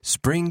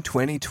Spring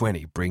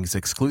 2020 brings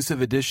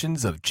exclusive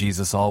editions of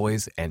Jesus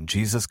Always and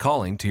Jesus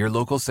Calling to your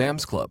local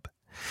Sam's Club.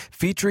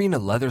 Featuring a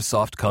leather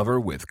soft cover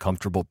with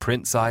comfortable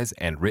print size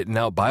and written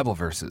out Bible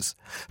verses.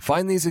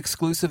 Find these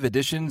exclusive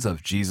editions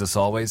of Jesus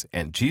Always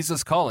and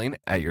Jesus Calling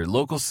at your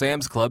local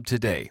Sam's Club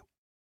today.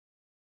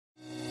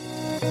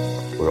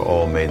 We're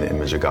all made in the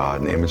image of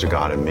God, and the image of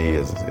God in me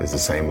is the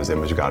same as the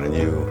image of God in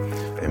you,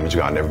 the image of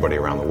God in everybody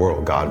around the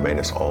world. God made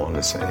us all in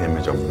the same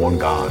image of one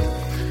God.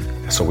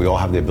 So we all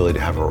have the ability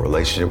to have a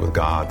relationship with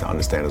God, to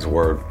understand His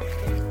Word,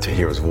 to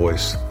hear His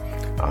voice,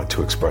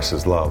 to express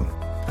His love.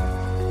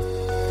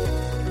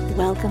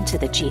 Welcome to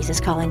the Jesus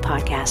Calling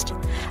Podcast.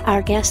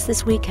 Our guests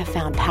this week have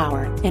found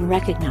power in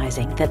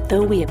recognizing that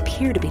though we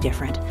appear to be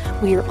different,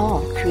 we are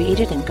all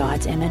created in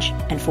God's image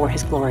and for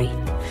His glory.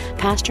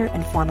 Pastor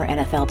and former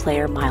NFL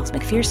player Miles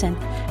McPherson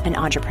and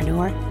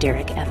entrepreneur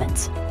Derek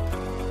Evans.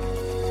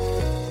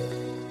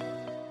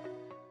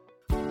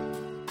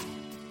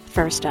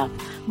 First up,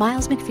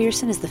 Miles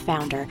McPherson is the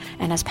founder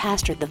and has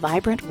pastored the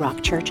vibrant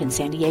Rock Church in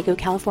San Diego,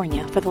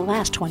 California for the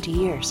last 20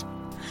 years.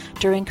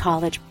 During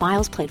college,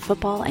 Miles played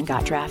football and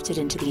got drafted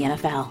into the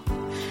NFL.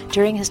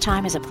 During his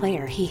time as a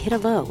player, he hit a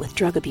low with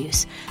drug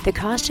abuse that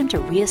caused him to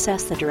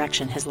reassess the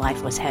direction his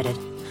life was headed.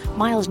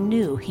 Miles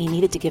knew he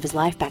needed to give his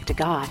life back to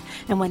God,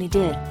 and when he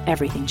did,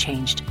 everything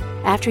changed.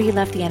 After he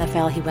left the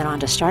NFL, he went on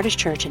to start his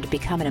church and to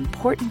become an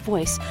important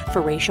voice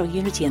for racial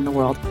unity in the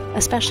world,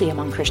 especially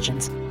among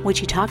Christians, which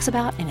he talks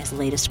about in his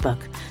latest book,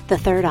 The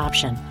Third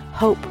Option: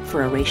 Hope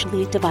for a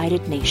Racially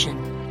Divided Nation.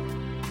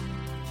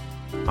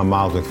 I'm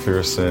Miles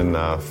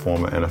McPherson,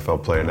 former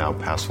NFL player, now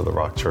pastor of the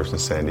Rock Church in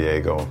San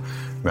Diego.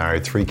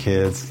 Married 3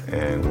 kids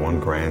and 1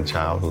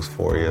 grandchild who's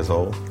 4 years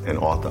old, and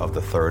author of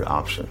The Third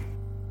Option.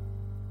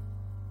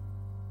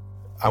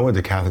 I went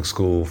to Catholic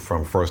school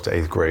from 1st to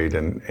 8th grade,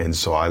 and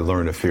so I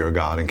learned the fear of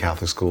God in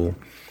Catholic school.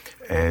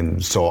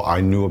 And so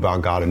I knew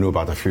about God, I knew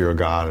about the fear of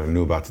God, I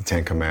knew about the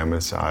 10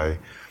 Commandments. I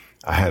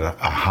had a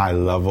high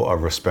level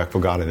of respect for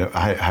God, and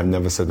I have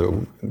never said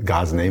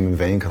God's name in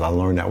vain because I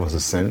learned that was a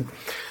sin.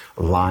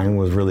 Lying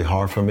was really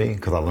hard for me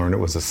because I learned it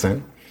was a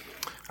sin.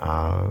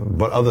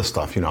 But other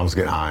stuff, I was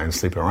getting high and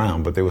sleeping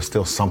around, but there was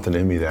still something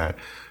in me that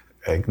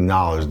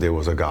acknowledged there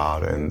was a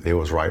God and there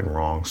was right and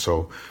wrong.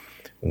 So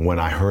when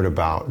I heard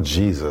about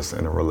Jesus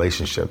and a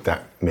relationship,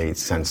 that made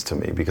sense to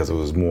me because it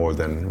was more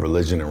than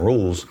religion and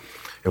rules.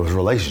 It was a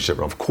relationship.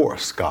 Of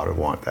course, God would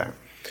want that.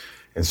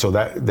 And so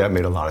that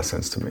made a lot of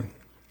sense to me.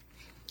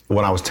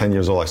 When I was 10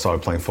 years old, I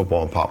started playing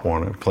football in Pop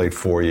Warner. Played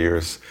 4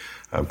 years,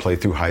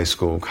 played through high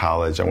school,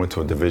 college. I went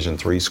to a Division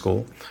III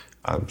school,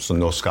 so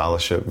no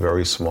scholarship,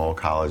 very small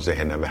college. They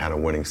had never had a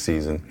winning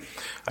season.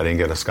 I didn't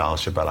get a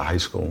scholarship out of high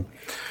school.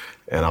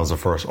 And I was the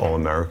first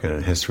All-American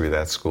in history of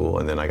that school,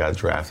 and then I got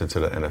drafted to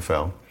the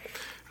NFL.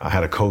 I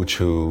had a coach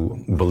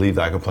who believed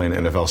I could play in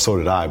the NFL, so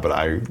did I, but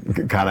I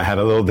kind of had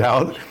a little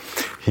doubt.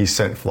 He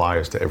sent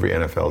flyers to every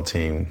NFL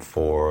team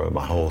for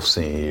my whole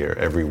senior year,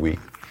 every week.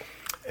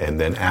 And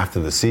then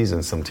after the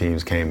season, some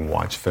teams came and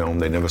watched film.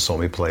 They never saw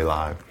me play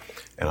live.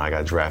 And I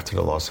got drafted to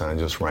the Los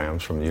Angeles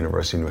Rams from the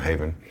University of New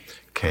Haven,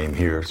 came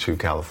here to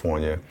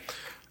California,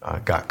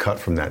 got cut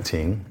from that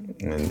team.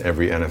 And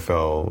every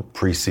NFL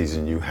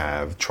preseason, you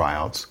have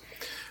tryouts,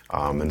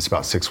 and it's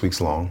about 6 weeks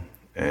long.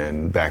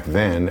 And back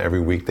then,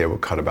 every week they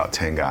would cut about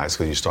 10 guys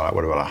because you start out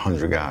with about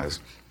 100 guys.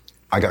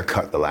 I got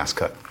cut, the last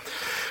cut.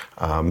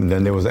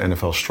 Then there was the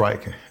NFL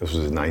strike. This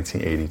was in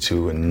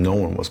 1982, and no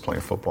one was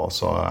playing football.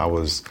 So I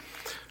was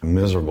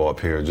miserable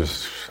up here.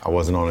 I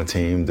wasn't on a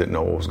team, didn't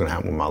know what was going to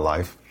happen with my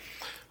life.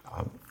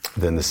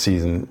 Then the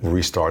season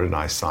restarted, and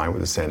I signed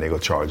with the San Diego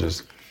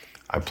Chargers.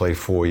 I played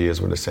 4 years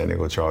with the San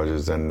Diego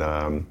Chargers, and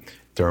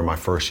during my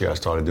first year, I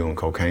started doing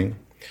cocaine.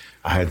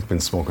 I had been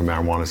smoking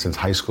marijuana since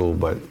high school,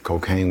 but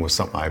cocaine was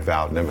something I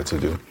vowed never to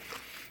do.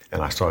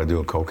 And I started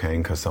doing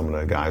cocaine because some of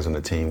the guys on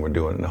the team were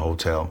doing it in the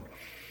hotel.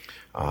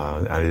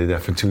 I did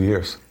that for 2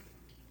 years.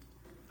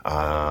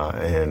 I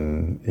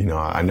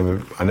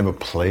never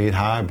played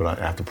high, but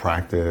after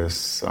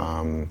practice,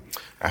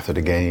 after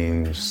the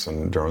games,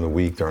 and during the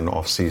week, during the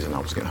off season, I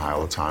was getting high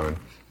all the time.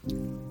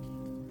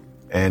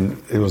 And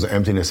it was an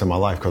emptiness in my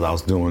life because I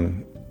was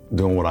doing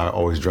what I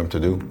always dreamt to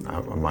do.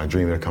 My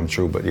dream had come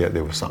true, but yet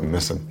there was something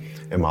missing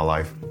in my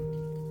life.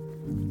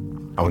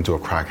 I went to a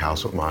crack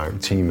house with my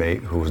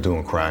teammate who was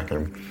doing crack,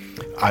 and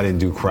I didn't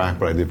do crack,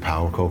 but I did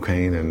powder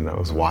cocaine, and I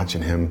was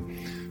watching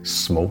him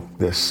smoke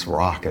this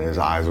rock, and his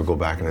eyes would go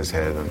back in his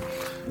head,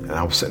 and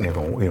I was sitting there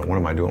going, what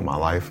am I doing with my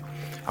life?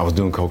 I was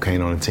doing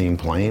cocaine on a team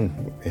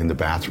plane, in the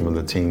bathroom of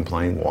the team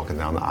plane, walking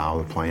down the aisle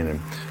of the plane, and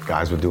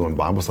guys were doing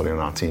Bible study on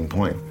our team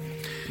plane.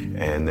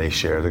 And they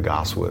shared the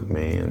gospel with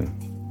me, and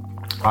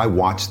I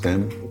watched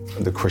them,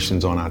 the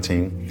Christians on our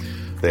team.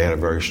 They had a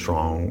very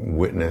strong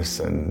witness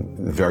and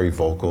very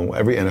vocal.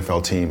 Every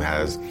NFL team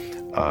has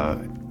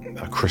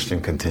a Christian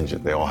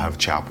contingent. They all have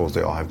chapels.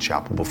 They all have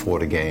chapel before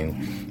the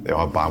game. They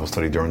all have Bible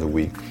study during the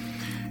week.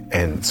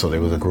 And so there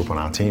was a group on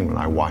our team, and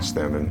I watched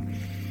them and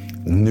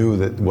knew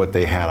that what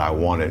they had I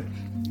wanted.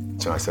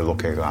 So I said,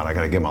 okay, God, I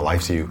got to give my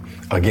life to you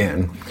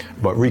again,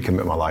 but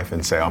recommit my life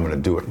and say, I'm going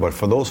to do it. But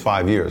for those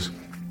 5 years,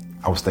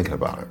 I was thinking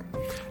about it.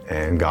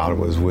 And God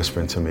was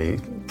whispering to me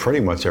pretty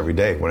much every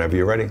day, whenever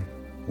you're ready,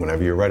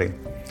 whenever you're ready.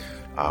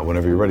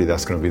 Whenever you're ready,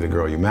 that's going to be the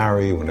girl you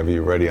marry. Whenever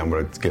you're ready, I'm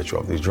going to get you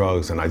off these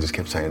drugs. And I just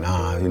kept saying,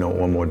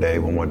 one more day.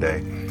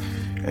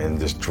 And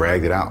just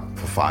dragged it out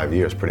for 5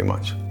 years, pretty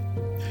much.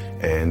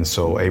 And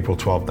so April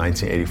 12,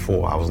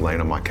 1984, I was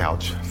laying on my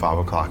couch, 5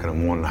 o'clock in the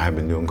morning. I had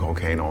been doing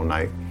cocaine all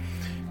night.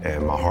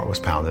 And my heart was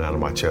pounding out of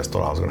my chest.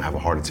 Thought I was going to have a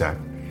heart attack.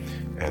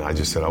 And I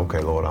just said, okay,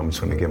 Lord, I'm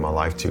just going to give my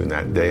life to you. And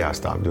that day, I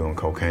stopped doing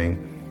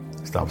cocaine,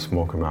 stopped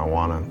smoking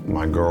marijuana.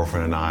 My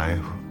girlfriend and I,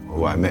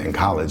 who I met in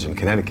college in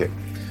Connecticut,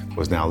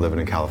 was now living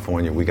in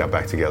California. We got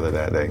back together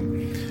that day,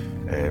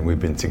 and we've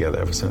been together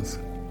ever since.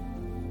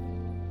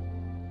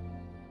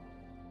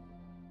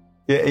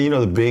 Yeah,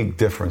 the big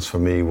difference for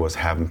me was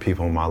having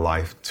people in my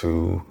life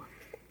to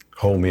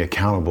hold me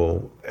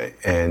accountable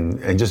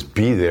and just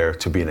be there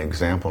to be an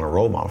example and a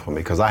role model for me,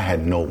 because I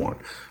had no one.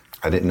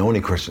 I didn't know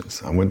any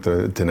Christians. I went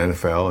to the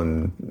NFL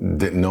and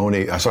didn't know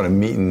any. I started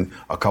meeting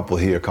a couple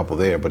here, a couple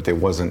there, but there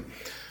wasn't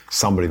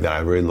somebody that I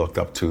really looked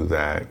up to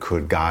that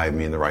could guide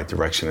me in the right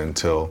direction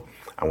until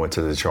I went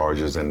to the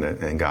Chargers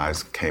and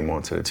guys came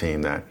onto the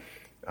team that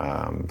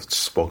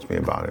spoke to me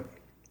about it.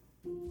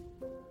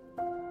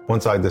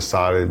 Once I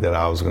decided that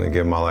I was going to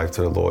give my life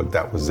to the Lord,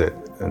 that was it.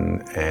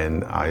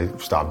 And I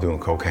stopped doing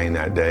cocaine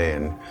that day.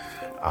 And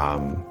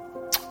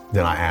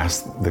then I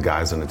asked the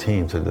guys on the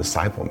team to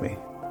disciple me.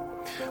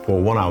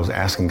 Well, I was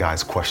asking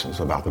guys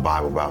questions about the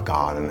Bible, about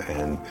God.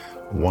 And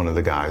one of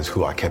the guys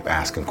who I kept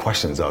asking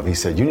questions of, he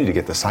said, you need to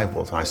get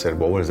discipled. And I said,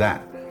 well, what is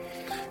that?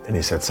 And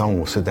he said, someone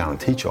will sit down and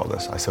teach all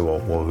this. I said, well,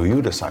 will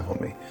you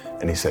disciple me?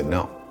 And he said,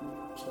 no.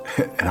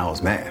 And I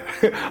was mad.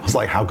 I was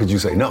like, how could you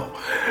say no?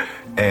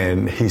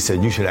 And he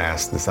said, you should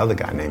ask this other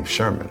guy named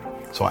Sherman.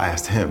 So I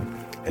asked him,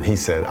 and he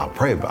said, I'll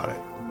pray about it,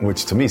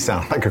 which to me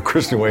sounded like a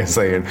Christian way of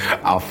saying,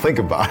 I'll think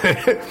about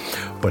it.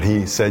 But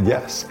he said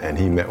yes, and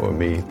he met with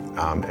me.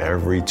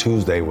 Every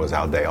Tuesday was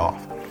our day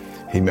off.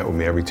 He met with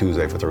me every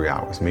Tuesday for 3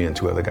 hours, me and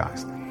 2 other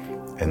guys.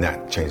 And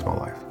that changed my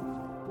life.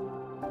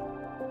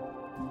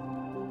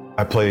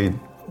 I played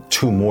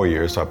 2 more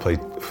years, so I played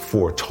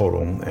 4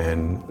 total.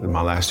 And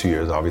my last 2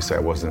 years, obviously, I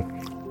wasn't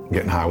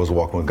getting high. I was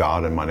walking with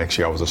God, and my next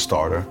year I was a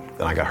starter.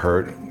 Then I got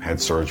hurt,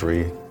 had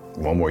surgery,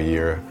 1 more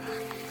year.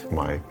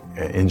 My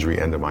injury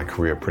ended my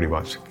career pretty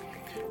much.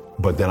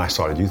 But then I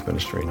started youth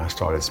ministry, and I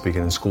started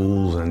speaking in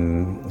schools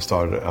and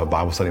started a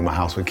Bible study in my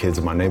house with kids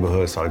in my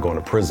neighborhood, started going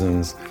to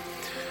prisons.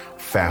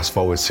 Fast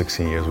forward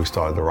 16 years, we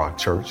started the Rock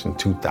Church in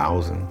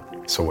 2000.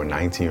 So we're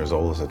 19 years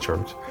old as a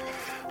church.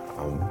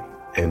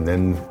 And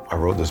then I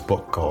wrote this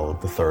book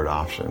called The Third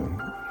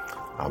Option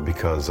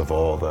because of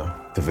all the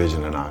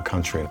division in our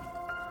country.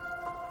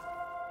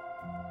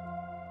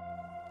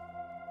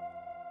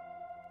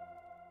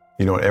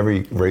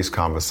 Every race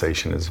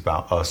conversation is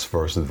about us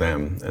versus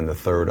them. And the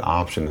third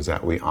option is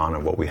that we honor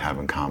what we have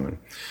in common.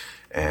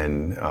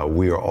 And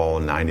we are all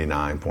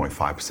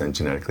 99.5%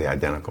 genetically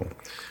identical.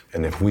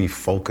 And if we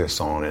focus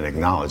on and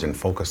acknowledge and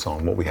focus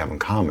on what we have in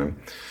common,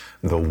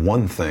 the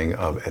one thing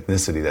of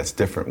ethnicity that's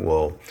different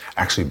will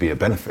actually be a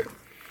benefit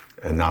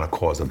and not a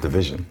cause of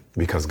division,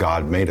 because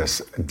God made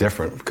us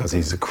different because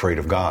he's a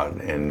creative God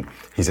and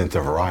he's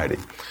into variety.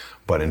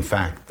 But in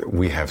fact,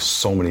 we have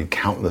so many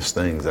countless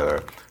things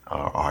that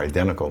are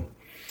identical.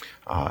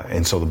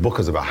 And so the book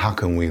is about how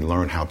can we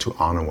learn how to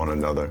honor one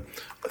another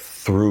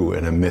through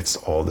and amidst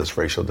all this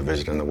racial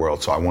division in the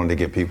world. So I wanted to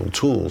give people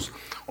tools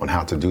on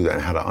how to do that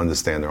and how to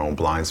understand their own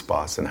blind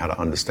spots and how to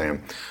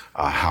understand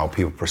how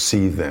people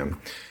perceive them.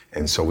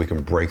 And so we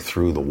can break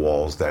through the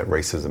walls that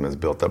racism has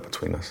built up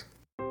between us.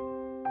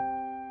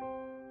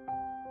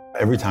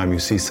 Every time you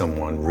see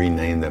someone,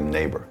 rename them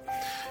neighbor.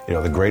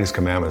 The greatest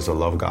commandment is to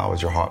love God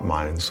with your heart,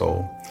 mind, and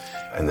soul.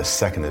 And the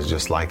second is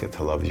just like it,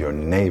 to love your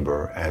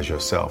neighbor as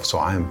yourself. So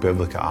I am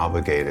biblically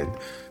obligated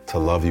to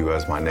love you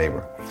as my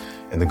neighbor.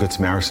 And the Good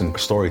Samaritan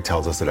story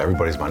tells us that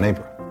everybody's my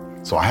neighbor.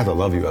 So I have to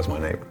love you as my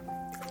neighbor.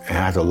 And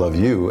I have to love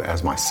you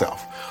as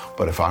myself.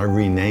 But if I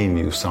rename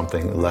you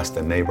something less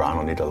than neighbor, I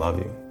don't need to love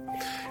you.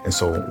 And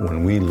so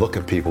when we look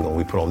at people and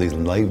we put all these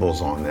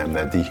labels on them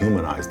that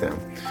dehumanize them,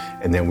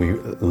 and then we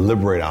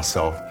liberate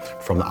ourselves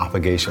from the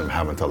obligation of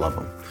having to love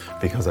them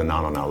because they're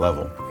not on our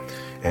level.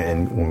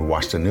 And when we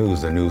watch the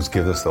news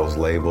gives us those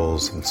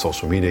labels, and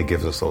social media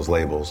gives us those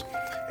labels.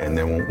 And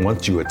then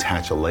once you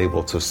attach a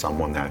label to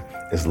someone that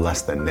is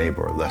less than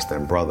neighbor, less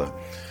than brother,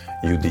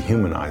 you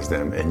dehumanize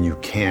them and you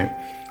can't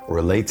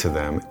relate to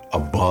them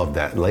above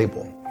that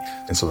label.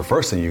 And so the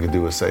first thing you can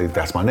do is say,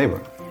 that's my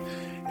neighbor.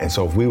 And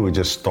so if we would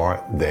just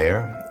start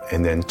there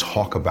and then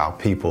talk about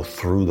people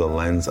through the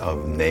lens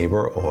of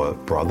neighbor or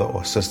brother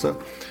or sister,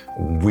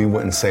 we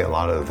wouldn't say a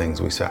lot of the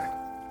things we say.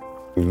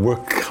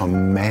 We're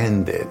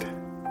commanded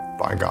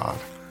by God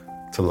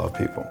to love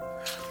people.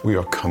 We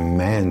are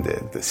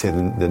commanded.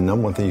 The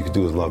number one thing you can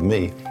do is love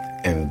me,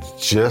 and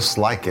just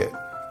like it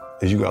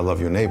is you gotta love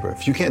your neighbor.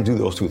 If you can't do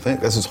those two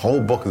things, this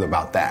whole book is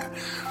about that.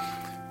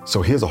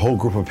 So here's a whole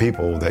group of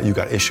people that you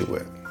got issue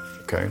with,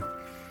 okay?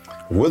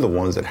 We're the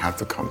ones that have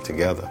to come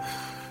together.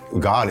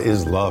 God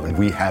is love, and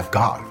we have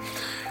God.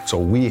 So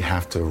we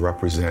have to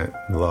represent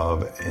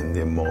love in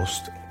the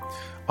most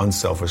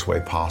unselfish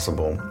way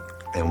possible.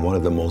 And one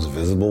of the most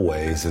visible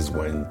ways is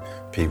when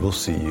people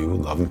see you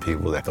loving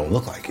people that don't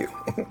look like you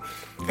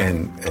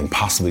and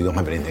possibly don't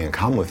have anything in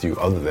common with you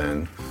other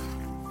than,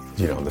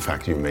 the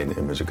fact you're made in the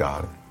image of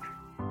God.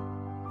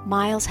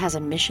 Miles has a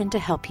mission to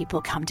help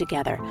people come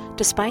together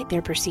despite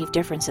their perceived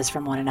differences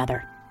from one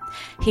another.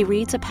 He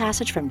reads a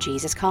passage from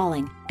Jesus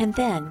Calling and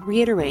then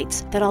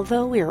reiterates that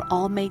although we are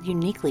all made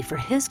uniquely for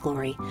His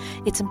glory,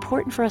 it's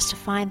important for us to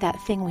find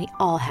that thing we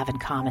all have in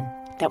common,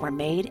 that we're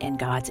made in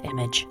God's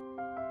image.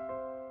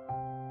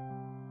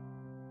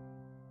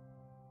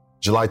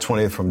 July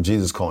 20th from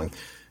Jesus Calling.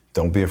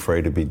 Don't be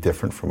afraid to be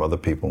different from other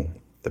people.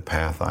 The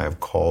path I have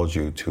called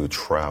you to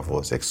travel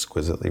is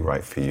exquisitely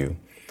right for you.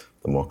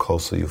 The more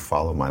closely you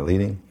follow my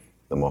leading,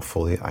 the more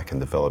fully I can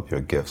develop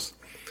your gifts.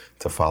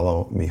 To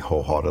follow me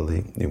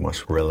wholeheartedly, you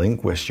must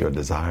relinquish your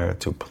desire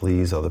to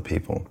please other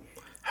people.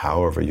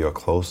 However, your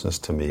closeness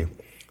to me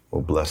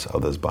will bless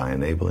others by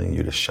enabling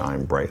you to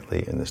shine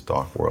brightly in this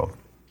dark world.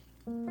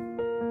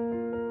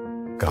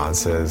 God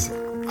says,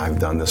 I've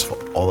done this for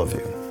all of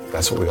you.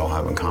 That's what we all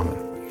have in common.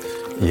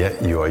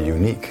 Yet you are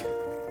unique.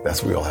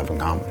 That's what we all have in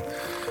common.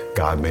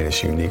 God made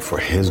us unique for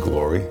His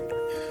glory.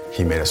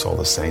 He made us all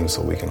the same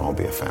so we can all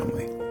be a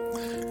family.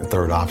 The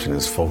third option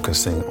is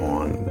focusing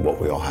on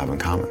what we all have in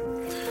common.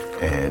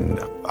 And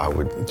I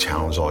would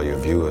challenge all your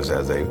viewers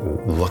as they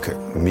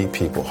meet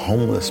people,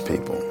 homeless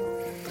people,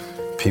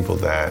 people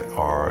that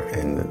are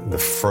in the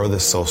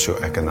furthest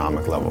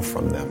socioeconomic level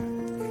from them,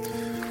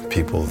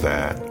 people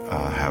that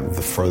have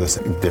the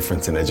furthest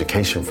difference in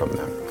education from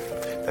them,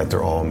 that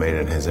they're all made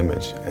in His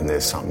image. And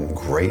there's something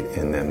great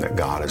in them that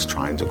God is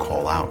trying to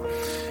call out.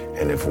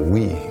 And if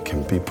we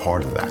can be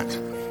part of that,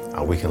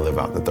 we can live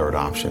out the third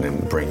option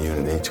and bring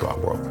unity to our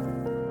world.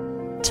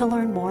 To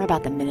learn more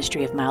about the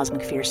ministry of Miles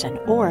McPherson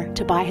or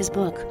to buy his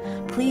book,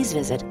 please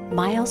visit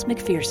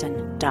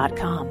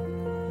milesmcpherson.com.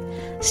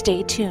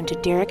 Stay tuned to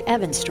Derek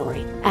Evans'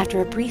 story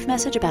after a brief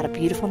message about a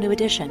beautiful new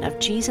edition of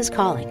Jesus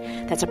Calling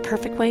that's a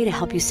perfect way to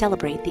help you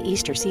celebrate the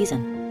Easter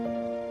season.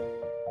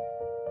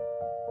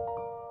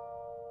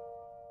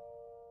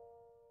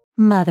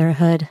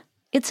 Motherhood.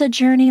 It's a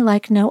journey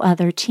like no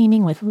other,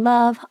 teeming with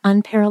love,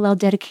 unparalleled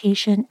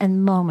dedication,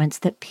 and moments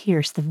that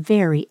pierce the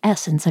very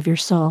essence of your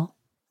soul.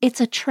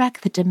 It's a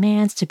trek that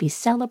demands to be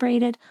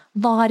celebrated,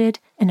 lauded,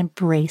 and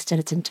embraced in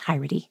its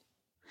entirety.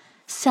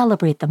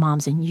 Celebrate the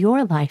moms in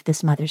your life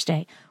this Mother's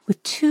Day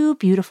with 2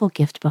 beautiful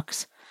gift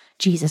books,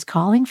 Jesus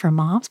Calling for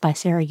Moms by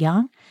Sarah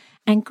Young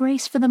and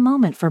Grace for the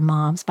Moment for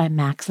Moms by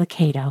Max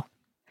Lucado.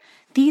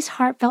 These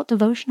heartfelt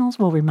devotionals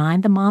will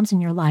remind the moms in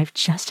your life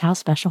just how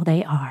special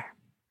they are.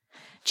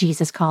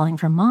 Jesus Calling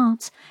for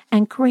Moms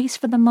and Grace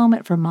for the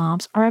Moment for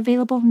Moms are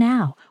available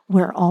now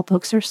where all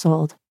books are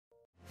sold.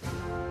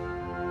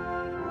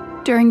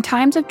 During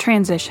times of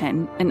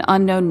transition and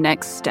unknown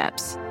next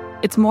steps,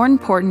 it's more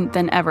important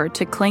than ever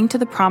to cling to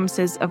the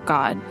promises of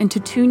God and to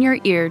tune your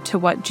ear to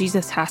what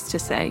Jesus has to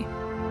say.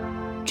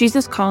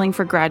 Jesus Calling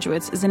for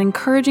Graduates is an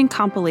encouraging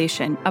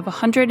compilation of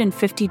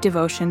 150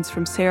 devotions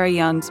from Sarah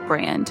Young's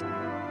brand.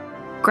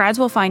 Grads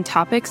will find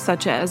topics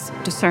such as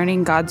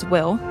discerning God's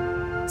will,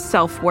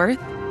 self-worth,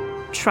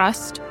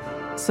 trust,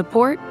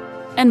 support,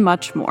 and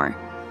much more.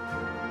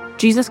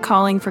 Jesus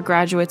Calling for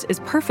Graduates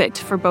is perfect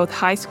for both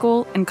high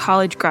school and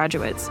college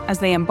graduates as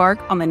they embark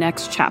on the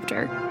next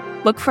chapter.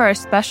 Look for a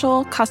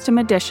special custom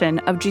edition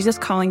of Jesus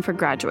Calling for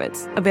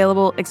Graduates,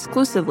 available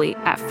exclusively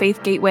at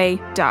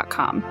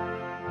faithgateway.com.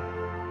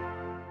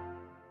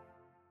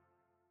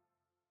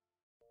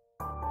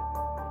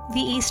 The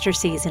Easter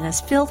season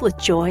is filled with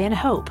joy and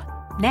hope.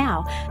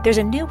 Now, there's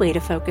a new way to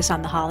focus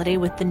on the holiday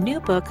with the new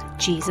book,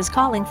 Jesus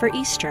Calling for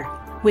Easter.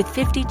 With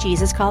 50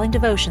 Jesus Calling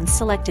devotions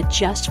selected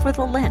just for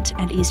the Lent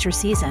and Easter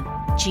season,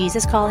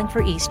 Jesus Calling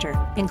for Easter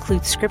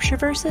includes scripture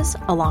verses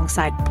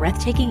alongside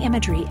breathtaking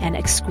imagery and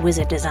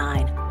exquisite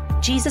design.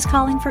 Jesus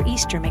Calling for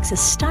Easter makes a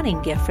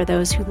stunning gift for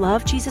those who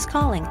love Jesus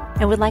Calling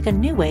and would like a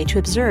new way to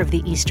observe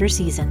the Easter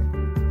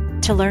season.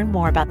 To learn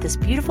more about this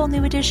beautiful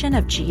new edition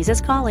of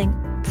Jesus Calling,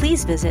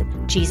 please visit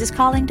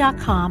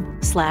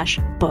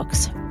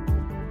jesuscalling.com/books.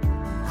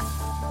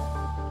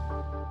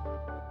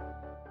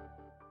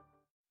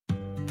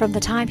 From the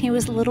time he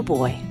was a little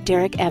boy,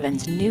 Derek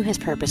Evans knew his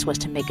purpose was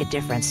to make a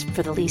difference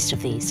for the least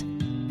of these.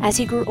 As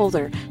he grew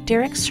older,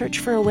 Derek searched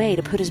for a way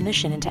to put his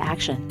mission into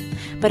action.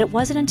 But it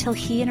wasn't until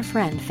he and a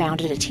friend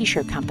founded a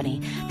t-shirt company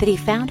that he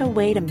found a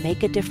way to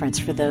make a difference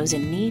for those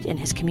in need in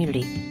his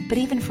community, but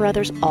even for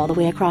others all the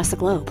way across the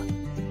globe.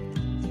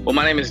 Well,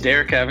 my name is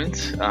Derek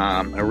Evans,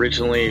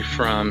 originally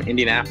from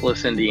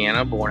Indianapolis,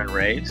 Indiana, born and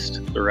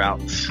raised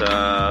throughout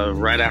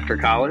right after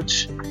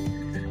college.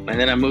 And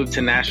then I moved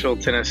to Nashville,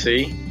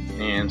 Tennessee,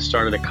 and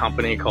started a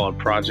company called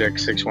Project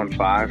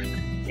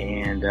 615.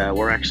 And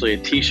we're actually a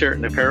t-shirt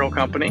and apparel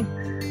company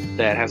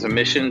that has a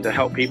mission to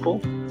help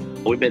people.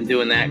 We've been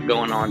doing that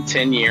going on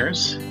 10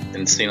 years.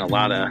 and seen a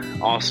lot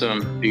of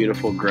awesome,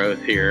 beautiful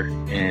growth here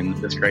in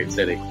this great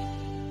city.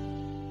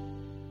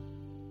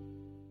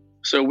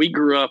 So we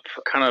grew up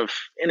kind of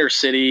inner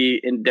city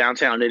in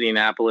downtown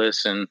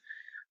Indianapolis, and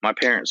my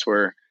parents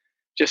were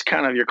just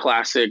kind of your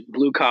classic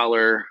blue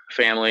collar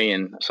family,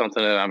 and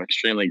something that I'm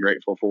extremely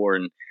grateful for.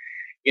 And,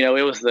 you know,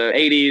 it was the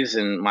 80s,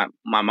 and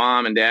my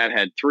mom and dad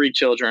had 3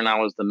 children. I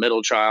was the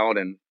middle child,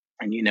 and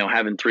you know,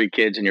 having 3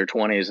 kids in your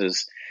 20s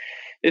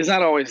is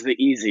not always the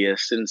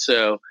easiest. And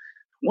so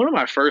one of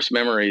my first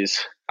memories,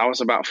 I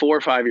was about 4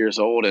 or 5 years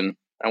old, and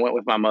I went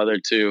with my mother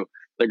to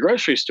the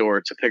grocery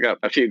store to pick up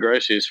a few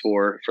groceries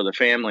for the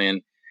family.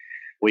 And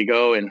we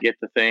go and get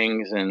the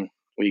things, and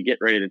we get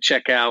ready to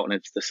check out, and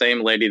it's the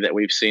same lady that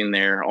we've seen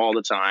there all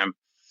the time.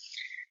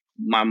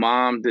 My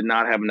mom did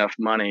not have enough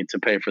money to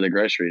pay for the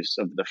groceries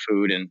of the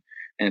food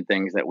and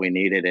things that we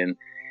needed.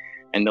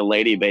 And the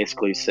lady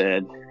basically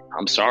said,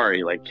 "I'm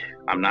sorry, like,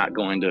 I'm not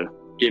going to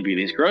give you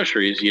these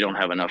groceries. You don't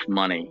have enough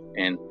money."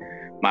 And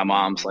my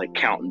mom's like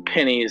counting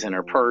pennies in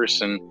her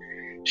purse, and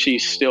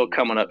she's still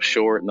coming up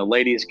short. And the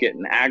lady's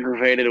getting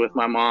aggravated with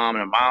my mom,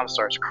 and mom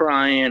starts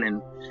crying.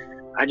 And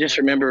I just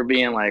remember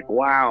being like,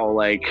 wow,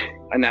 like,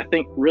 and I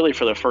think really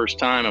for the first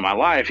time in my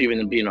life,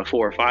 even being a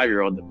 4 or 5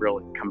 year old, the real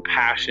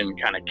compassion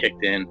kind of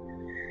kicked in.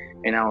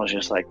 And I was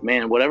just like,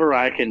 man, whatever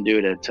I can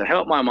do to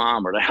help my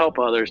mom or to help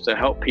others, to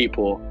help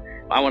people,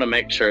 I want to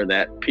make sure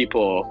that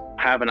people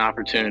have an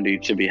opportunity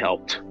to be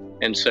helped.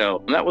 And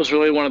so that was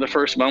really one of the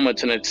first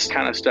moments, and it's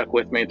kind of stuck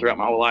with me throughout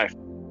my whole life.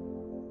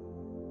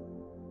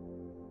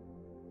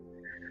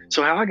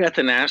 So how I got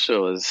to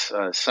Nashville is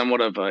somewhat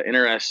of an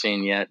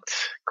interesting yet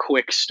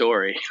quick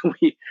story.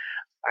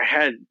 I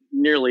had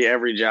nearly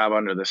every job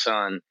under the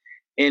sun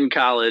in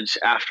college,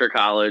 after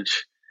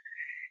college,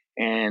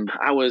 and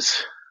I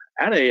was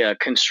at a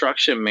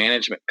construction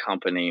management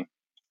company.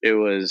 It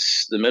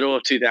was the middle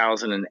of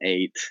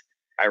 2008.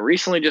 I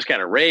recently just got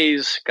a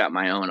raise, got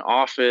my own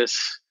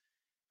office.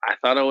 I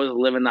thought I was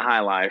living the high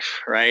life,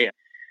 right?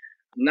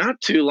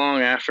 Not too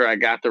long after I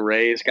got the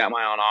raise, got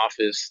my own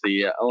office,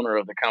 the owner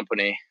of the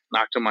company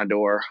knocked on my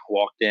door,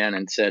 walked in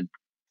and said,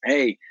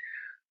 "Hey,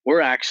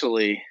 we're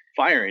actually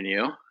firing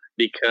you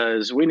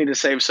because we need to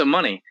save some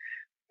money."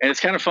 And it's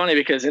kind of funny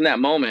because in that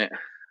moment,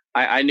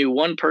 I knew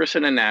one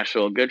person in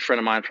Nashville, a good friend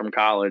of mine from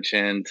college,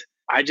 and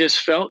I just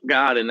felt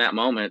God in that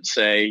moment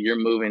say, "You're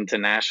moving to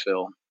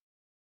Nashville."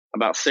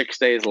 About 6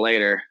 days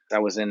later, I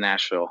was in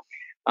Nashville.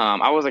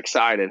 I was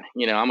excited.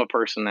 You know, I'm a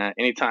person that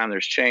anytime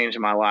there's change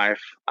in my life,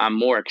 I'm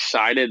more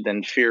excited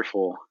than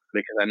fearful,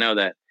 because I know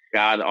that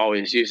God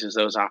always uses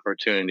those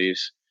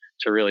opportunities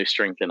to really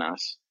strengthen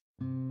us.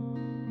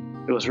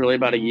 It was really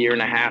about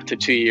 1.5 to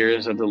 2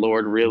 years of the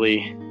Lord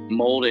really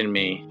molding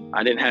me.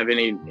 I didn't have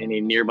any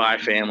nearby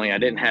family. I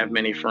didn't have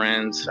many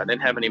friends. I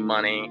didn't have any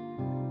money.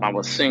 I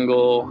was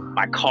single.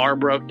 My car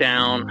broke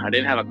down. I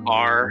didn't have a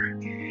car.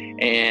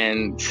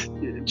 And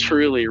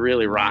truly,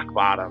 really rock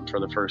bottom for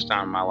the first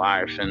time in my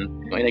life.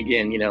 And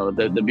again, you know,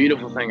 the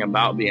beautiful thing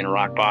about being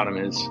rock bottom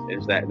is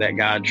that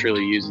God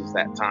truly uses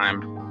that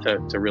time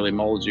to really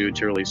mold you,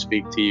 to really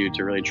speak to you,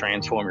 to really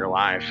transform your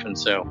life. And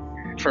so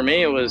for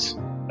me, it was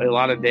a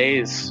lot of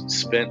days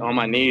spent on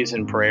my knees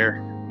in prayer.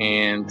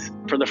 And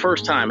for the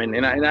first time,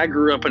 and I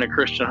grew up in a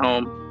Christian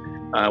home,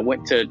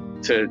 went to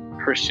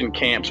Christian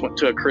camps, went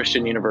to a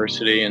Christian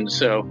university. And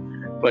so,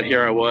 but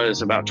here I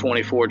was about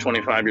 24,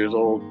 25 years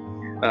old,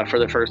 for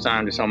the first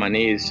time, just on my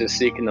knees, just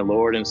seeking the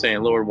Lord and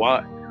saying, "Lord,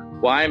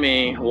 why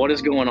me? What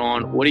is going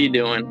on? What are you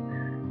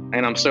doing?"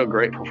 And I'm so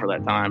grateful for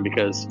that time,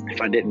 because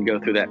if I didn't go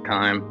through that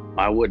time,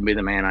 I wouldn't be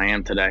the man I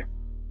am today.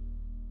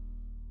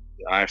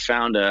 I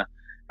found a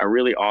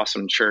really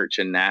awesome church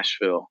in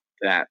Nashville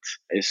that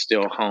is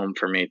still home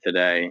for me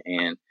today.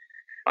 And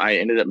I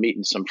ended up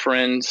meeting some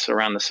friends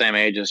around the same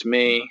age as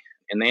me,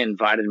 and they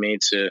invited me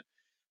to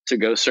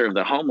go serve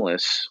the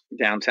homeless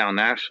downtown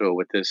Nashville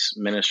with this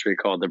ministry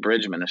called the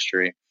Bridge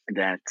Ministry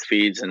that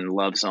feeds and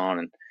loves on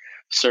and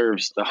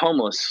serves the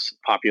homeless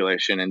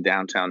population in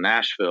downtown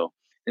Nashville.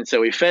 And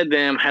so we fed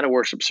them, had a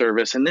worship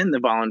service, and then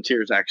the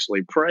volunteers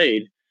actually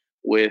prayed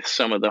with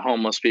some of the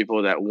homeless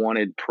people that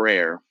wanted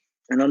prayer.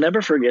 And I'll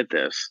never forget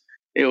this.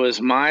 It was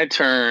my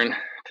turn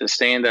to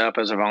stand up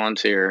as a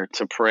volunteer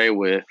to pray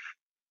with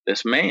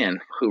this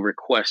man who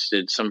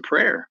requested some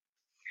prayer.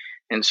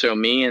 And so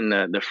me and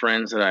the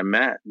friends that I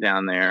met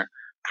down there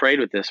prayed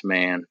with this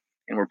man,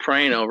 and we're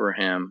praying over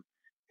him.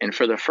 And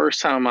for the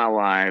first time in my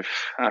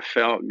life, I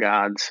felt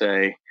God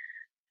say,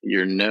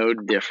 "You're no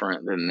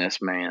different than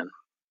this man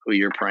who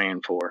you're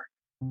praying for."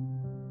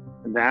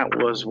 That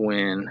was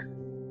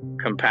when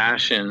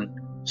compassion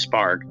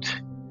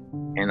sparked,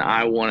 and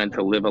I wanted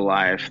to live a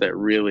life that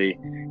really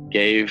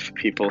gave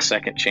people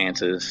second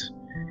chances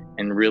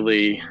and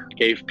really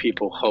gave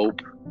people hope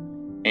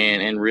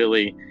and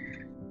really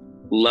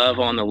love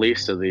on the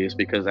least of these,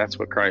 because that's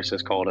what Christ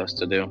has called us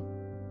to do.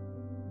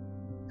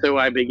 So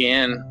I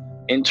began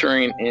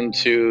entering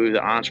into the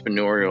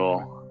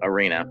entrepreneurial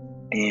arena,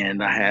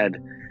 and I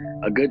had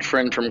a good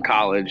friend from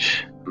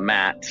college,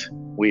 Matt,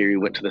 We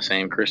went to the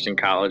same Christian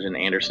college in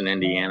Anderson,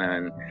 Indiana,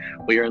 and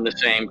we were in the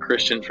same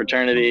Christian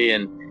fraternity.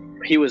 And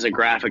he was a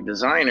graphic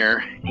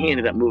designer. He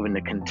ended up moving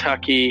to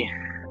Kentucky.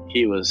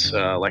 He was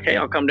like, hey,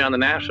 I'll come down to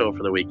Nashville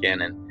for the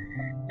weekend.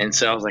 And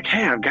so I was like,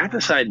 hey, I've got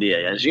this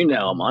idea. As you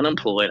know, I'm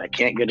unemployed. I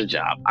can't get a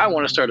job. I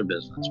want to start a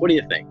business. What do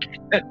you think?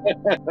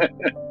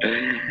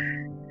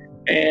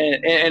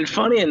 and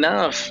funny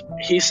enough,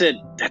 he said,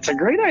 that's a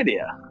great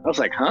idea. I was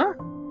like, huh?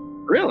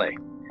 Really?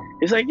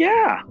 He's like,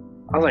 yeah.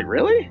 I was like,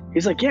 really?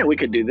 He's like, yeah, we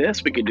could do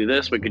this. We could do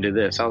this. We could do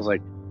this. I was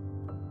like,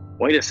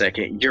 wait a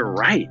second. You're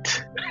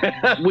right.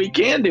 We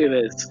can do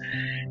this.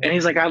 And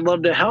he's like, I'd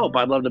love to help.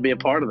 I'd love to be a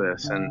part of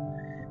this. And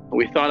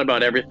we thought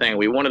about everything.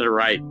 We wanted to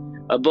write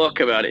a book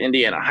about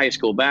Indiana high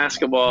school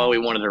basketball. We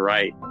wanted to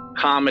write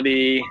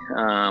comedy.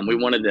 We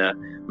wanted to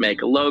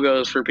make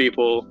logos for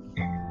people.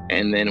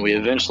 And then we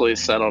eventually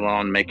settled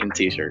on making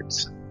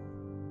t-shirts.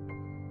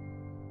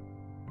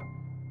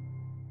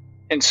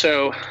 And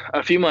so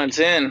a few months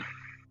in,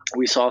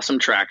 we saw some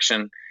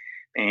traction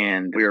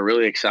and we were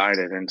really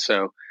excited. And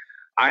so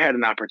I had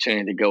an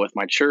opportunity to go with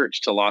my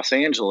church to Los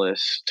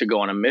Angeles to go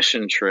on a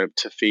mission trip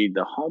to feed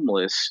the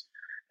homeless.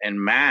 And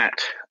Matt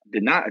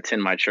did not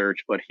attend my church,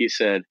 but he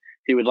said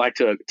he would like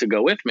to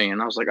go with me.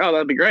 And I was like, oh,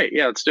 that'd be great.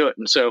 Yeah, let's do it.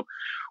 And so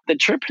the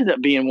trip ended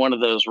up being one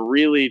of those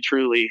really,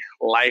 truly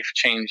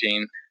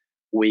life-changing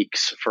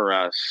weeks for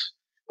us.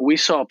 We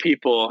saw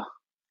people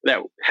that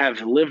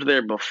have lived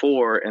there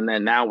before, and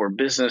then now we're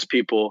business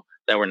people,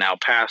 that were now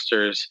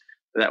pastors,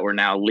 that were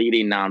now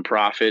leading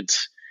nonprofits.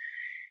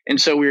 And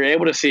so we were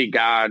able to see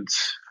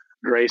God's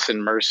grace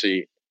and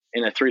mercy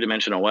in a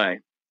three-dimensional way.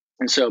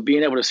 And so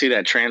being able to see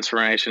that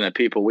transformation of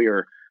people, we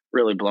were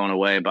really blown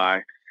away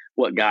by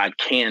what God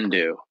can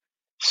do.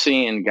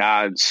 Seeing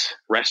God's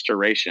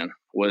restoration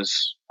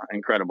was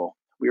incredible.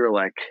 We were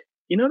like,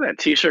 you know, that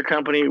t-shirt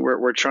company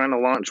we're trying to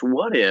launch,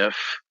 what if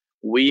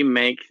we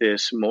make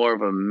this more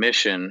of a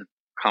mission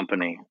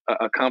company,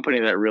 a company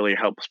that really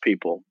helps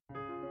people?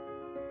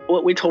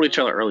 What we told each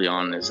other early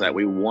on is that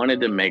we wanted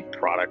to make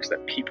products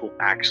that people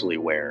actually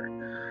wear.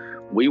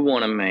 We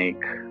want to make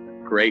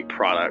great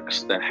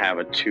products that have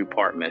a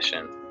two-part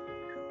mission.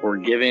 We're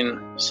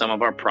giving some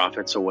of our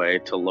profits away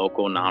to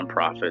local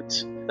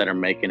nonprofits that are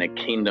making a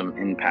kingdom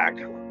impact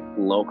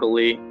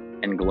locally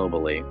and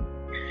globally.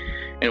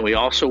 And we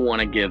also want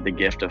to give the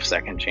gift of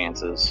second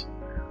chances.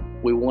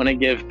 We want to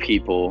give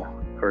people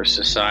where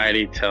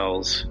society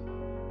tells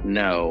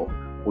no,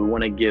 we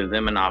want to give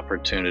them an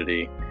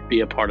opportunity to be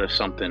a part of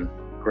something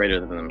greater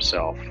than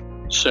themselves.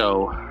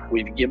 So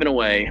we've given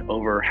away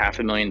over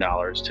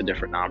 $500,000 to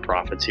different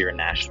nonprofits here in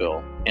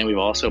Nashville. And we've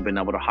also been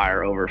able to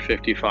hire over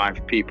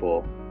 55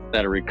 people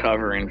that are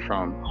recovering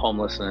from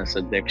homelessness,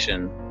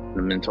 addiction,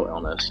 and mental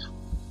illness.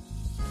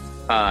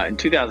 In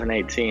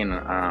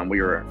 2018,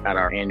 we were at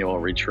our annual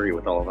retreat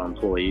with all of our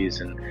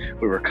employees, and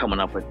we were coming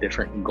up with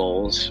different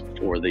goals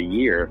for the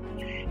year.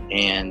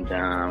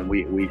 And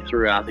we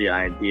threw out the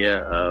idea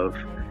of,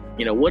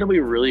 you know, what do we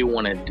really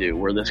want to do?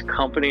 We're this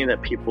company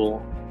that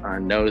people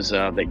knows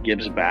of, that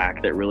gives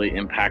back, that really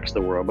impacts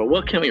the world. But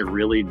what can we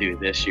really do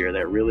this year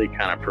that really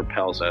kind of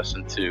propels us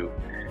into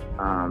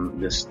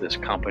this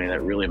company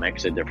that really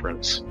makes a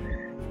difference?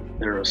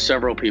 There were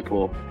several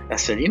people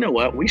that said, you know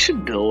what, we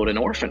should build an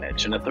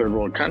orphanage in a third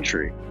world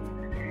country.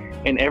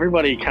 And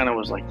everybody kind of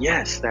was like,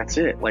 yes, that's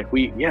it. Like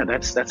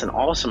that's an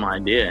awesome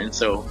idea. And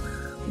so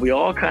we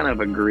all kind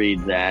of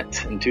agreed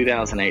that in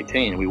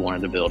 2018, we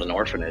wanted to build an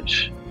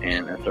orphanage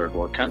in a third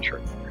world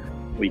country.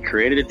 We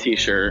created a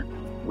t-shirt.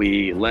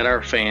 We let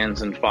our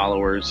fans and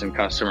followers and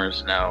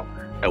customers know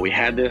that we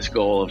had this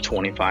goal of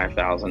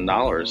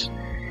 $25,000.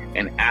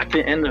 And at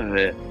the end of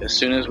it, as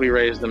soon as we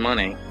raise the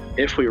money,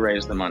 if we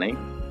raise the money,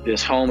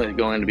 this home is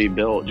going to be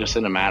built just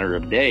in a matter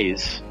of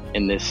days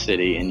in this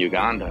city in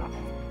Uganda.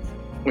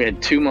 We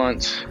had 2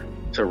 months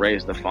to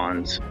raise the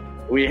funds.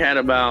 We had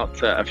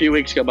about, a few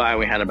weeks go by,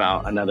 we had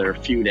about another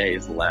few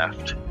days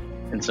left.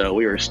 And so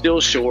we were still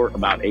short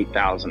about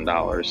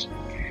 $8,000.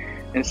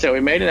 And so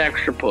we made an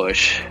extra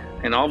push,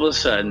 and all of a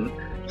sudden,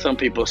 some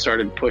people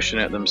started pushing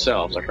it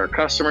themselves. Like our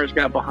customers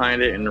got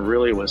behind it and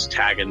really was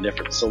tagging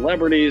different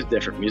celebrities,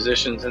 different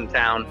musicians in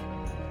town.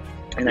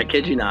 And I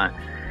kid you not,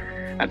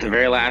 at the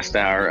very last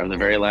hour of the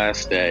very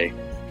last day,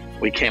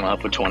 we came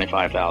up with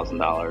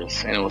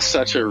 $25,000. And it was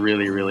such a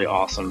really, really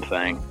awesome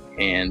thing.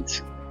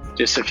 And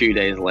just a few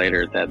days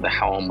later, that the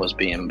home was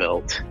being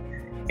built.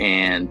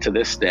 And to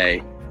this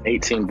day,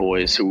 18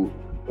 boys who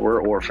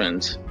were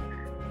orphans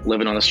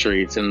living on the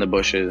streets, in the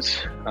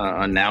bushes,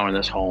 are now in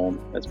this home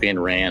that's being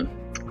ran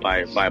by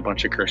a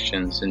bunch of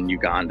Christians in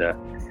Uganda.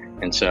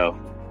 And so,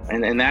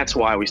 and that's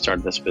why we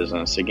started this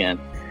business. Again,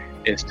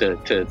 is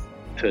to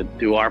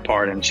do our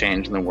part in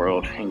changing the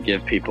world and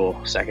give people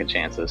second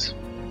chances.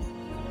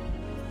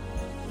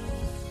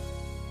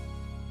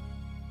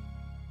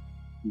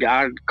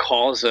 God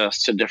calls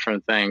us to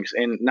different things.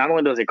 And not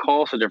only does he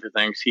call us to different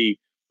things, he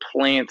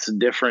plants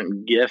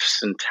different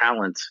gifts and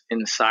talents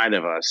inside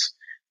of us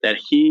that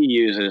he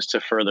uses to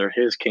further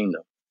his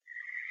kingdom.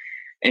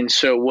 And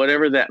so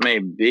whatever that may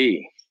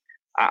be,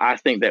 I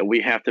think that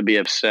we have to be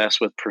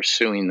obsessed with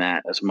pursuing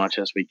that as much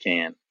as we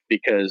can,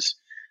 because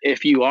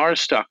if you are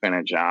stuck in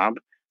a job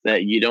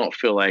that you don't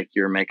feel like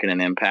you're making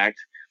an impact,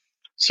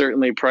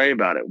 certainly pray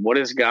about it. What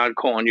is God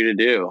calling you to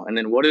do? And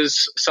then what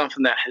is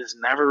something that has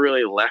never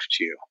really left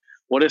you?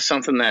 What is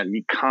something that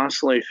you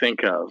constantly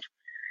think of?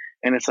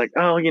 And it's like,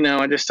 oh,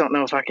 I just don't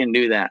know if I can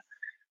do that.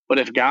 But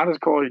if God has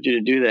called you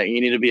to do that, you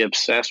need to be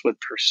obsessed with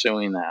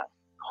pursuing that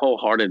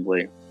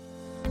wholeheartedly.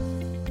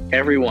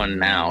 Everyone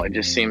now, it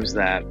just seems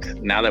that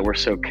now that we're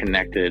so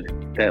connected,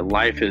 that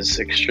life is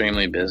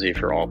extremely busy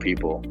for all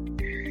people.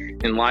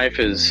 And life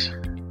is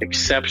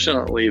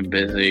exceptionally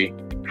busy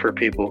for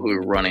people who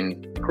are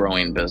running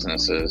growing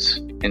businesses.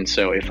 And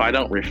so if I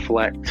don't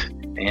reflect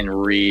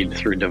and read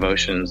through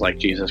devotions like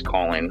Jesus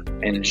Calling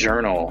and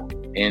journal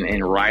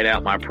and write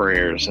out my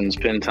prayers and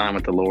spend time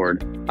with the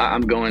Lord,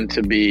 I'm going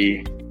to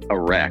be a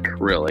wreck,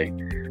 really,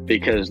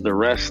 because the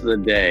rest of the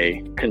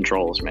day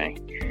controls me.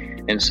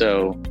 And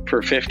so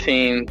for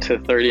 15 to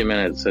 30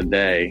 minutes a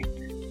day,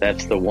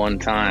 that's the one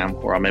time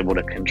where I'm able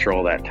to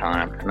control that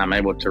time. And I'm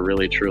able to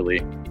really,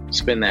 truly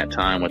spend that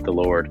time with the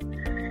Lord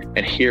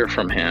and hear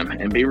from Him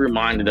and be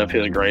reminded of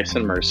His grace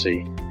and mercy.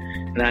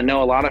 And I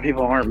know a lot of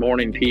people aren't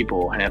morning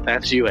people. And if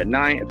that's you at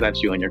night, if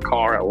that's you in your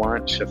car at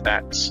lunch, if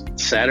that's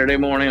Saturday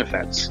morning, if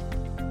that's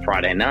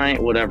Friday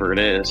night, whatever it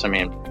is,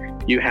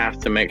 you have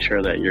to make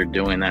sure that you're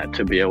doing that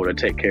to be able to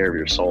take care of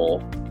your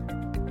soul.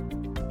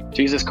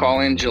 Jesus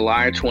Calling,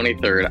 July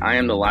 23rd. I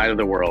am the light of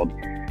the world.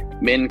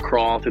 Men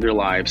crawl through their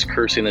lives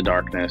cursing the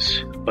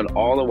darkness, but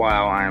all the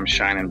while I am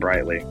shining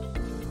brightly.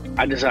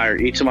 I desire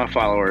each of my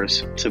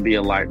followers to be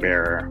a light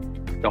bearer.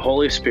 The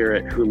Holy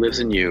Spirit who lives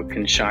in you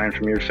can shine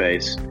from your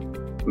face,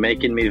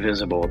 making me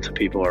visible to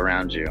people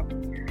around you.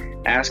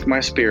 Ask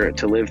my Spirit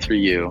to live through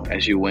you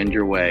as you wend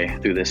your way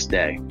through this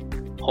day.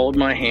 Hold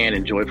my hand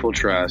in joyful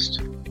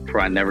trust,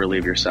 for I never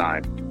leave your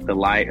side. The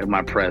light of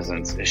my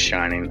presence is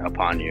shining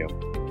upon you.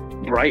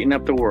 Brighten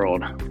up the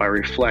world by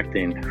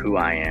reflecting who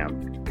I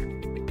am.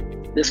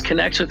 This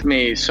connects with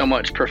me so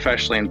much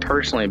professionally and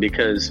personally,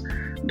 because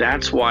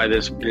that's why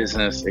this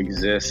business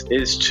exists,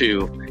 is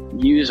to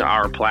use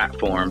our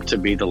platform to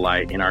be the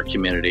light in our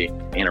community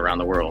and around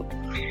the world.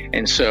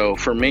 And so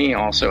for me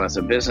also as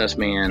a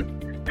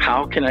businessman,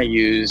 how can I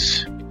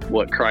use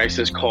what Christ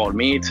has called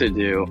me to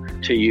do,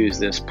 to use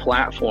this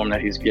platform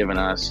that He's given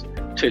us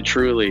to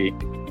truly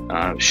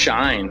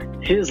shine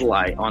His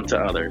light onto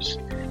others?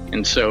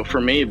 And so for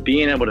me,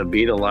 being able to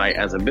be the light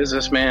as a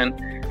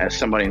businessman, as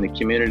somebody in the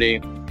community,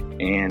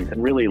 and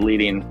really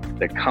leading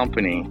the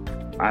company,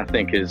 I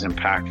think is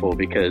impactful,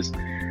 because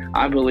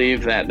I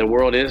believe that the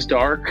world is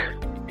dark.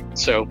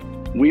 So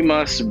we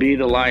must be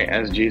the light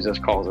as Jesus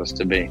calls us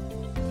to be.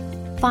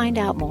 Find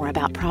out more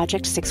about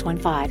Project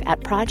 615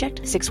 at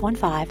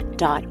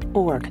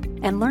project615.org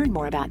and learn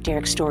more about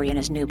Derek's story in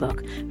his new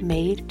book,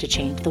 Made to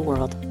Change the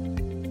World.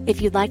 If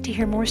you'd like to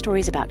hear more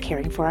stories about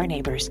caring for our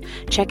neighbors,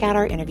 check out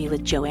our interview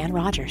with Joanne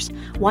Rogers,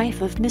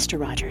 wife of Mr.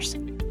 Rogers.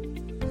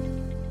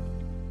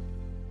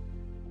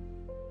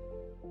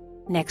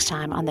 Next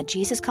time on the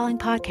Jesus Calling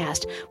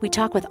podcast, we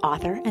talk with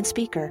author and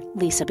speaker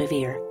Lisa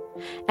Bevere.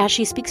 As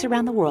she speaks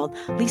around the world,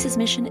 Lisa's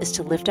mission is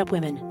to lift up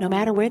women no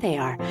matter where they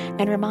are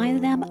and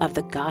remind them of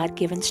the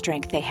God-given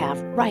strength they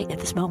have right at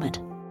this moment.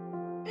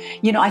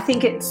 I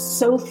think it's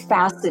so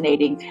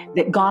fascinating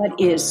that God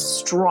is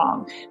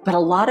strong, but a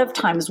lot of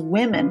times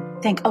women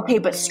think, okay,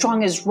 but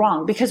strong is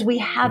wrong, because we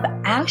have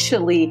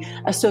actually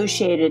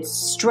associated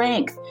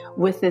strength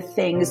with the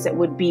things that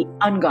would be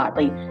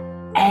ungodly.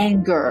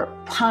 Anger,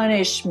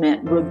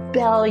 punishment,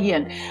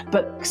 rebellion.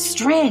 But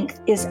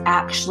strength is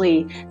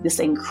actually this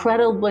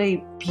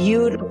incredibly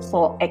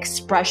beautiful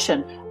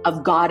expression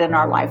of God in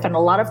our life. And a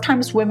lot of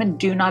times women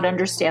do not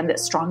understand that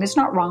strong is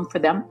not wrong for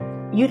them.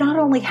 You not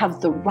only have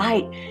the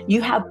right,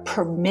 you have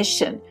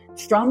permission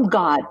from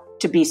God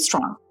to be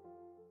strong.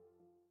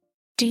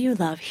 Do you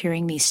love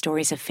hearing these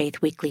stories of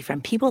faith weekly from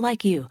people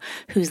like you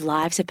whose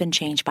lives have been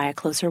changed by a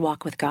closer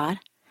walk with God?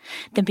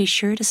 Then be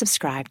sure to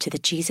subscribe to the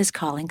Jesus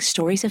Calling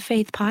Stories of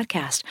Faith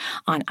podcast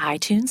on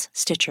iTunes,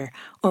 Stitcher,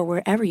 or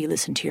wherever you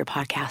listen to your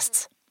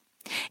podcasts.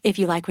 If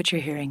you like what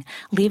you're hearing,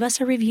 leave us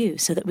a review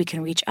so that we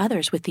can reach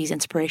others with these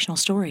inspirational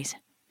stories.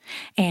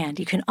 And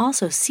you can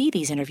also see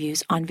these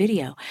interviews on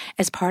video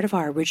as part of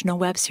our original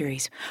web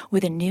series,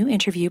 with a new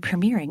interview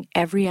premiering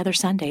every other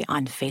Sunday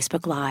on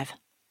Facebook Live.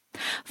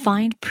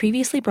 Find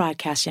previously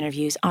broadcast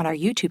interviews on our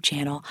YouTube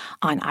channel,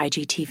 on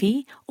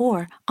IGTV,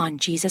 or on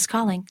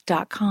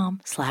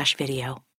JesusCalling.com/video.